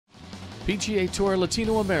PGA Tour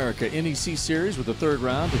Latino America NEC Series with the third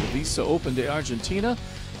round of the VISA Open de Argentina.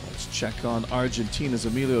 Let's check on Argentina's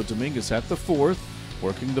Emilio Dominguez at the fourth,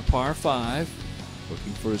 working the par 5,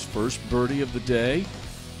 looking for his first birdie of the day.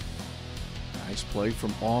 Nice play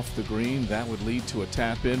from off the green. That would lead to a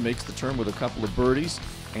tap in, makes the turn with a couple of birdies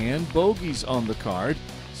and bogeys on the card.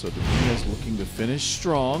 So Dominguez looking to finish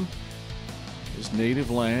strong. His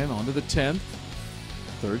native land onto the 10th.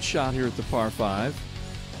 Third shot here at the par 5.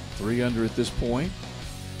 3 under at this point.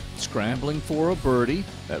 Scrambling for a birdie.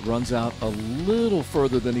 That runs out a little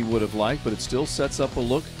further than he would have liked, but it still sets up a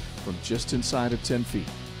look from just inside of 10 feet.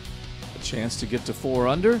 A chance to get to 4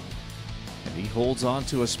 under, and he holds on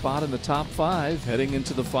to a spot in the top 5 heading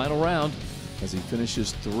into the final round as he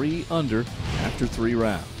finishes 3 under after 3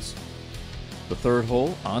 rounds. The third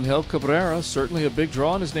hole, Angel Cabrera, certainly a big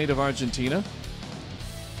draw in his native Argentina.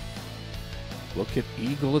 Look at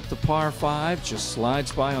eagle at the par 5, just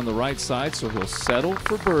slides by on the right side, so he'll settle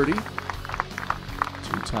for birdie.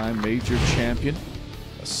 Two-time major champion,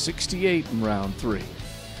 a 68 in round 3.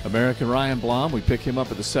 American Ryan Blom, we pick him up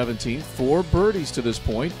at the 17th. 4 birdies to this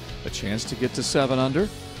point, a chance to get to 7 under.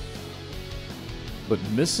 But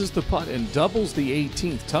misses the putt and doubles the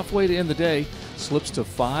 18th. Tough way to end the day. Slips to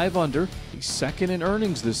 5 under. He's second in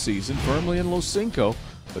earnings this season, firmly in Los Cinco,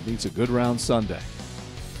 but needs a good round Sunday.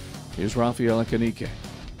 Here's Rafael Ecanique.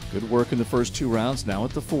 Good work in the first 2 rounds, now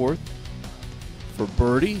at the 4th. For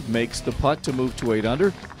birdie, makes the putt to move to 8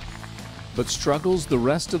 under, but struggles the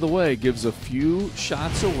rest of the way, gives a few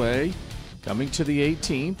shots away, coming to the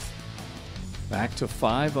 18th. Back to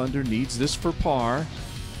 5 under, needs this for par.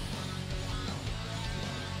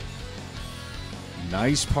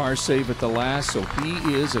 Nice par save at the last, so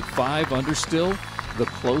he is at 5 under, still the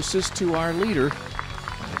closest to our leader.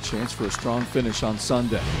 And a chance for a strong finish on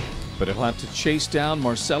Sunday. But he'll have to chase down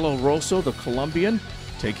Marcelo Rozo, the Colombian,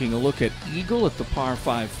 taking a look at eagle at the par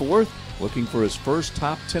 5 fourth, looking for his first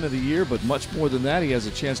top 10 of the year, but much more than that, he has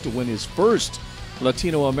a chance to win his first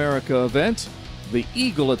Latino America event. The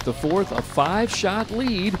eagle at the 4th, a 5-shot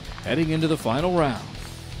lead heading into the final round.